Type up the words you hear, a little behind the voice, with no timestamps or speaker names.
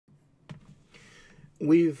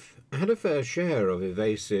We've had a fair share of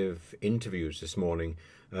evasive interviews this morning.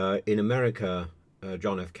 In America,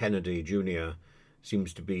 John F. Kennedy Jr.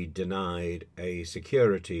 seems to be denied a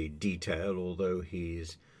security detail, although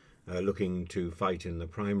he's looking to fight in the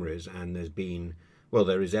primaries, and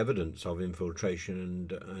there is evidence of infiltration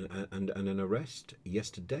and an arrest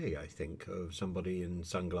yesterday, I think, of somebody in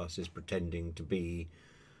sunglasses pretending to be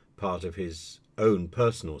part of his own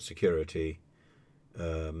personal security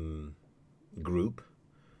group.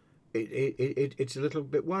 It's a little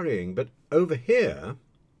bit worrying. But over here,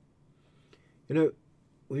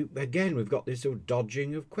 we've got this sort of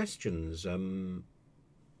dodging of questions.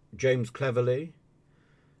 James Cleverly,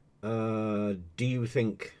 do you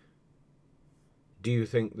think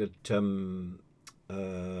that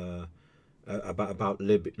about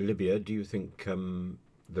Libya? Do you think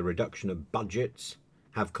the reduction of budgets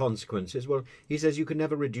have consequences? Well, he says you can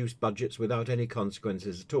never reduce budgets without any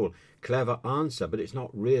consequences at all. Clever answer, but it's not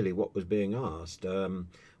really what was being asked.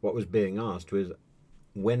 What was being asked was,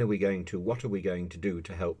 what are we going to do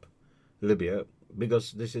to help Libya?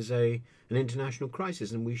 Because this is an international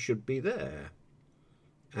crisis and we should be there.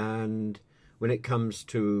 And when it comes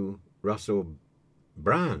to Russell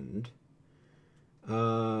Brand,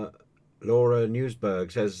 Laura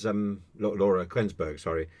Quensberg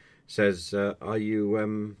says, are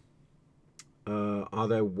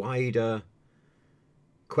there wider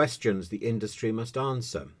questions the industry must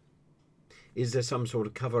answer? Is there some sort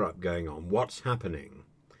of cover-up going on? What's happening?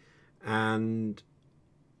 And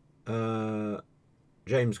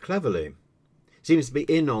James Cleverly seems to be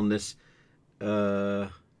in on this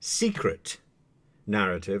secret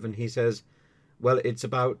narrative, and he says, well, it's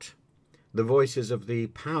about the voices of the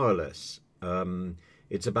powerless.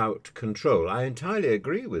 It's about control. I entirely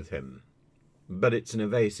agree with him, but it's an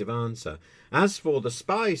evasive answer. As for the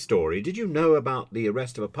spy story, did you know about the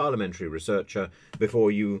arrest of a parliamentary researcher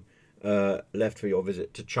before you left for your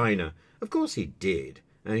visit to China? Of course he did.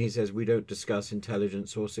 And he says we don't discuss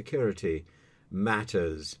intelligence or security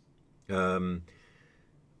matters.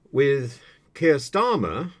 With Keir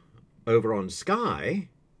Starmer over on Sky,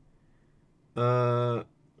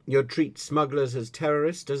 you treat smugglers as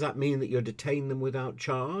terrorists. Does that mean that you detain them without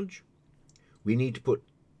charge? We need to put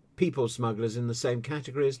people smugglers in the same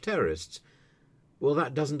category as terrorists. Well,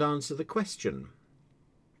 that doesn't answer the question.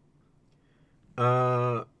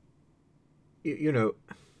 Could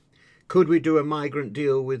we do a migrant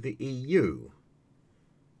deal with the EU?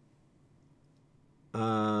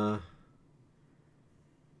 The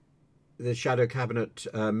Shadow Cabinet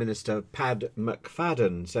Minister Pad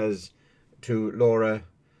McFadden says to Laura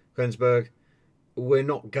Quensberg, we're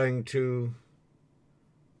not going to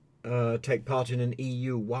take part in an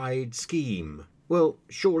EU-wide scheme. Well,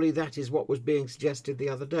 surely that is what was being suggested the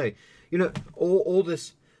other day. All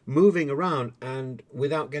this moving around and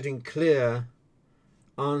without getting clear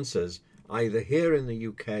answers, either here in the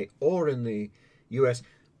UK or in the US.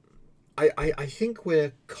 I think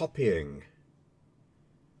we're copying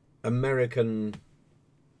American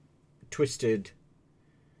twisted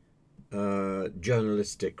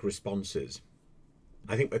journalistic responses.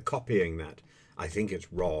 I think we're copying that. I think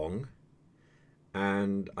it's wrong,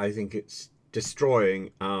 and I think it's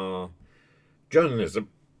destroying our journalism.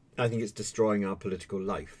 I think it's destroying our political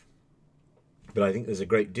life. But I think there's a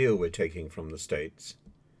great deal we're taking from the States,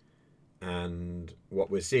 and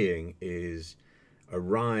what we're seeing is a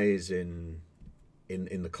rise in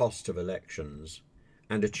the cost of elections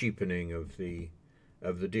and a cheapening of the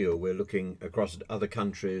deal. We're looking across at other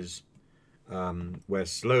countries where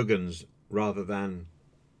slogans rather than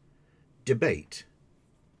debate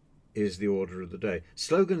is the order of the day.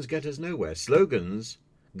 Slogans get us nowhere. Slogans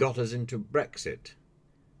got us into Brexit.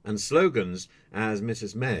 And slogans, as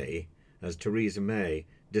Theresa May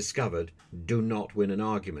discovered, do not win an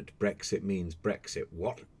argument. Brexit means Brexit.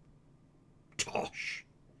 What tosh.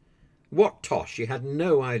 What tosh. She had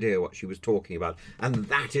no idea what she was talking about. And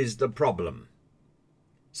that is the problem.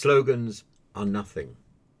 Slogans are nothing.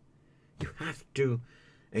 You have to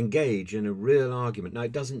engage in a real argument. Now,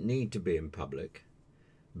 it doesn't need to be in public,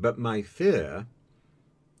 but my fear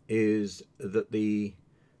is that the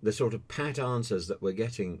sort of pat answers that we're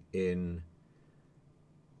getting in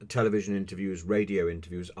television interviews, radio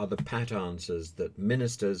interviews, are the pat answers that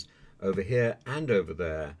ministers over here and over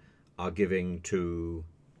there are giving to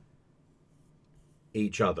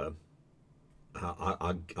each other,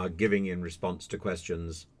 are giving in response to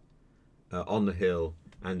questions on the Hill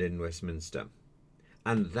and in Westminster.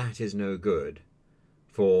 And that is no good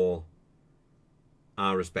for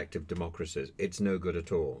our respective democracies. It's no good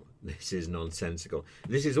at all. This is nonsensical.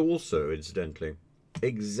 This is also, incidentally,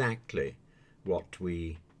 exactly what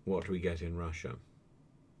we get in Russia.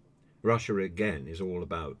 Russia again is all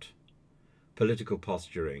about political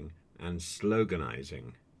posturing and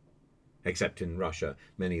sloganizing. Except in Russia,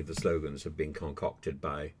 many of the slogans have been concocted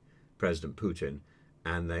by President Putin,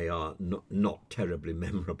 and they are not terribly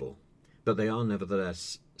memorable. But they are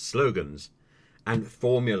nevertheless slogans and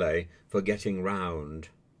formulae for getting round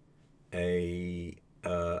a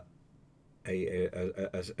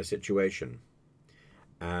situation,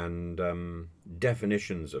 and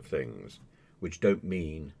definitions of things which don't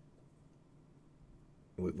mean,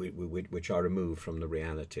 which are removed from the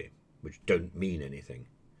reality, which don't mean anything.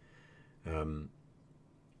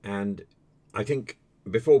 And I think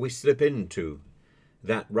before we slip into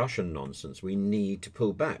that Russian nonsense, we need to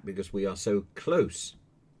pull back, because we are so close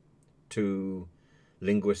to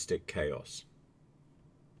linguistic chaos.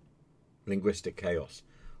 Linguistic chaos,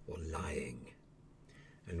 or lying.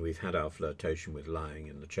 And we've had our flirtation with lying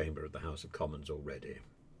in the chamber of the House of Commons already.